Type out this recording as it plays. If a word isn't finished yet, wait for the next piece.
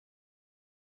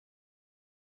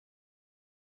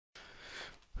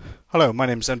Hello, my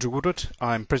name is Andrew Woodward.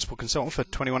 I'm Principal Consultant for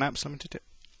 21 Apps Limited.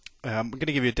 We're going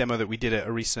to give you a demo that we did at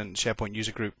a recent SharePoint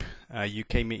User Group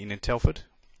UK meeting in Telford.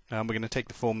 We're going to take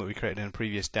the form that we created in a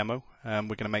previous demo. We're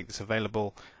going to make this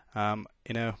available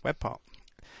in a web part.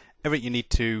 Everything you need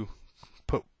to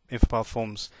put InfoPath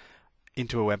forms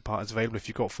into a web part is available. If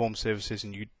you've got form services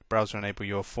and you browser enable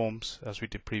your forms, as we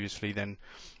did previously, then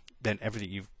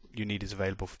everything you need is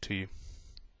available to you.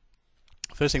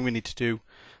 First thing we need to do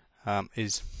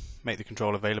is make the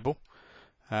control available.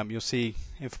 You'll see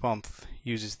InfoPath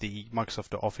uses the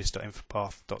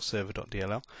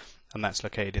microsoft.office.infopath.server.dll, and that's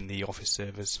located in the Office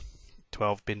Servers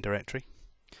 12 bin directory.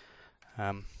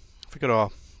 If we go to our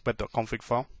web.config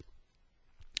file,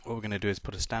 what we're going to do is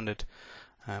put a standard,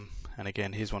 and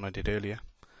again, here's one I did earlier,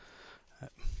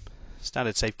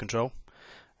 standard safe control.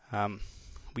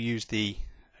 We use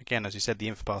again, as you said, the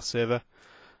InfoPath server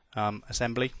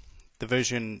assembly. The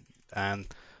version and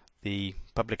the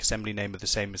public assembly name are the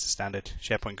same as the standard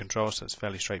SharePoint control, so it's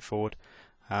fairly straightforward.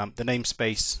 The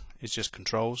namespace is just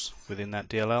controls within that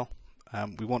DLL.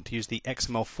 We want to use the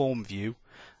XML form view,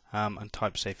 and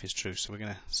type safe is true. So we're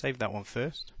going to save that one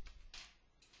first.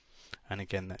 And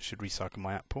again, that should recycle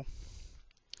my app pool.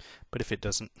 But if it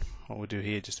doesn't, what we'll do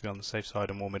here, just to be on the safe side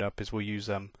and warm it up, is we'll use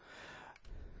the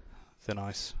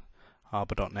nice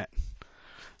Arbor.net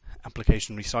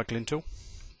application recycling tool.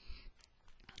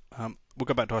 We'll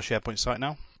go back to our SharePoint site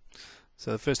now.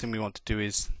 So the first thing we want to do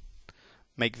is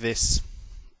make this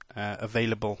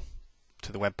available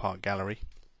to the web part gallery.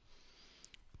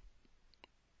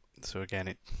 So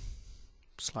again,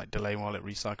 slight delay while it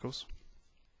recycles.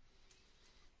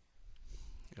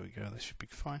 There we go, this should be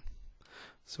fine.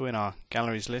 So in our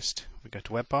galleries list, we go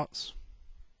to web parts.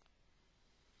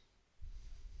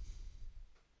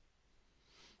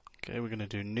 Okay, we're going to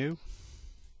do new.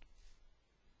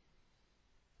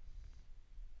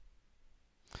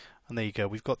 And there you go,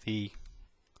 we've got the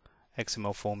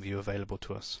XML form view available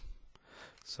to us.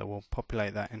 So we'll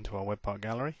populate that into our web part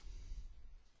gallery.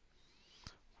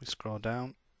 We scroll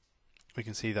down, we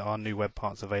can see that our new web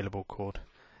part's available called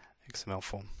XML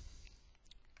form.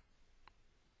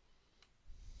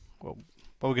 Well,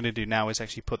 what we're going to do now is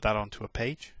actually put that onto a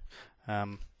page.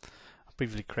 I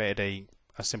previously created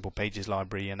a simple pages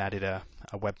library and added a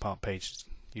web part page that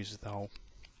uses the whole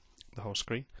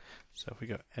screen. So if we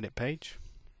go edit page,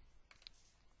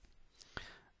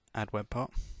 add web part,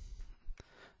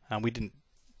 and we didn't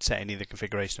set any of the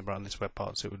configuration around this web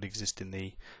part, so it would exist in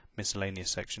the miscellaneous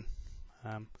section.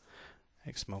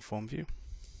 XML form view.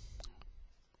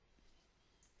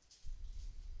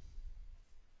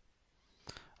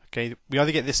 Okay, we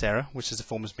either get this error, which is the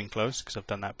form has been closed, because I've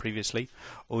done that previously,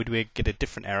 or we get a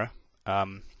different error.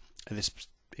 In this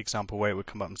example, where it would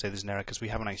come up and say there's an error because we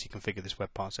haven't actually configured this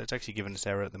web part, so it's actually given us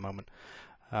error at the moment.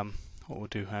 What we'll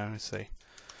do here is say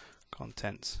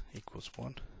contents equals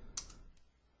 1.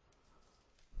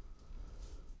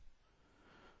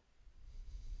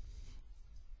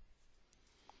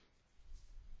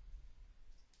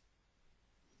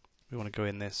 We want to go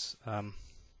in this. We're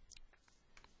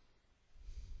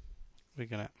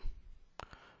going to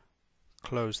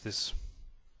close this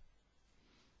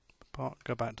part,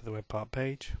 go back to the web part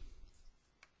page,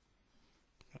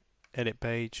 edit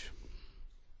page.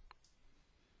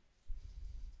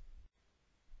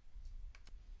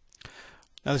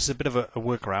 Now this is a bit of a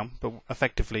workaround, but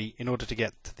effectively, in order to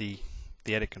get to the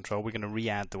edit control, we're going to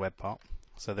re-add the web part.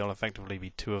 So there'll effectively be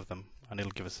 2 of them, and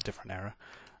it'll give us a different error.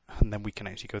 And then we can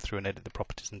actually go through and edit the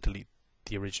properties and delete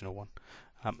the original one.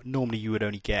 Normally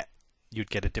you'd get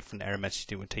a different error message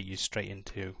that would take you straight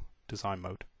into design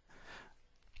mode.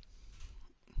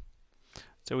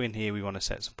 So in here we want to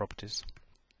set some properties.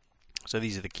 So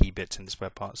these are the key bits in this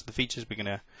web part. So the features, we're going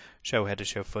to show header,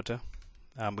 show footer.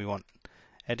 We want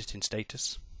editing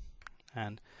status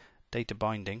and data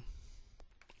binding.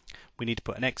 We need to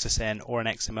put an XSN or an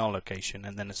XML location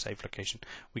and then a safe location.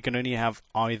 We can only have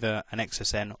either an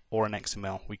XSN or an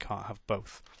XML. We can't have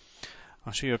both.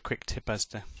 I'll show you a quick tip as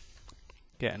to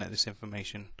getting at this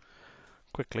information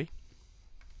quickly.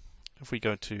 If we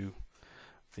go to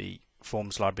the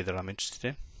forms library that I'm interested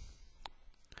in,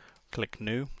 click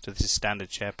new. So this is standard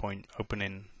SharePoint,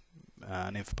 opening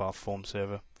an InfoPath form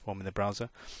server form in the browser.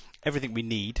 Everything we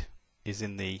need is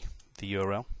in the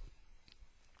URL.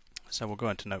 So we'll go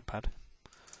into Notepad.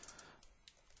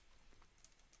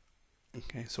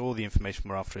 Okay, so all the information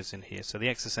we're after is in here. So the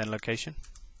XSN location.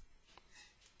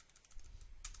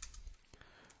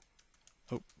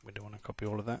 Oh, we don't want to copy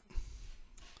all of that.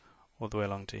 All the way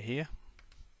along to here.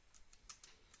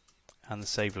 And the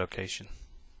save location.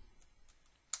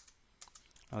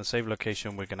 Now the save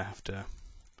location we're going to have to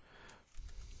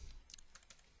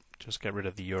just get rid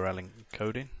of the URL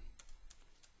encoding.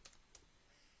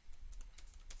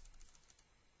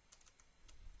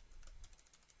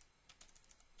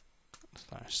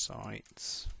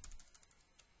 /sites.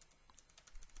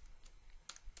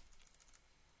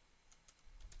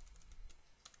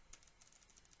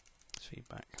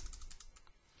 Feedback.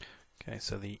 Okay,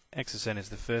 so the XSN is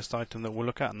the first item that we'll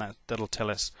look at, and that'll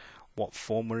tell us what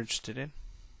form we're interested in.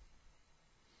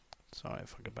 Sorry,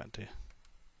 if I go back to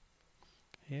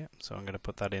here, so I'm going to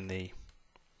put that in the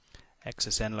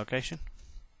XSN location,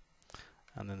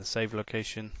 and then the save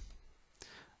location,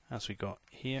 as we got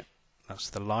here, that's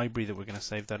the library that we're going to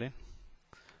save that in,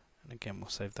 and again we'll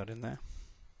save that in there.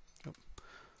 Oh.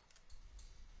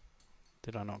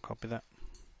 Did I not copy that?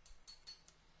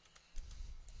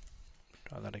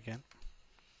 Try that again.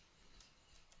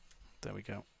 There we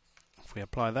go. If we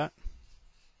apply that,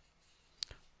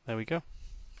 there we go.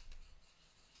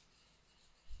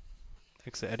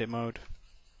 Exit edit mode,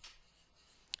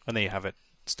 and there you have it.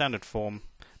 Standard form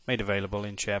made available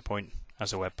in SharePoint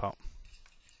as a web part.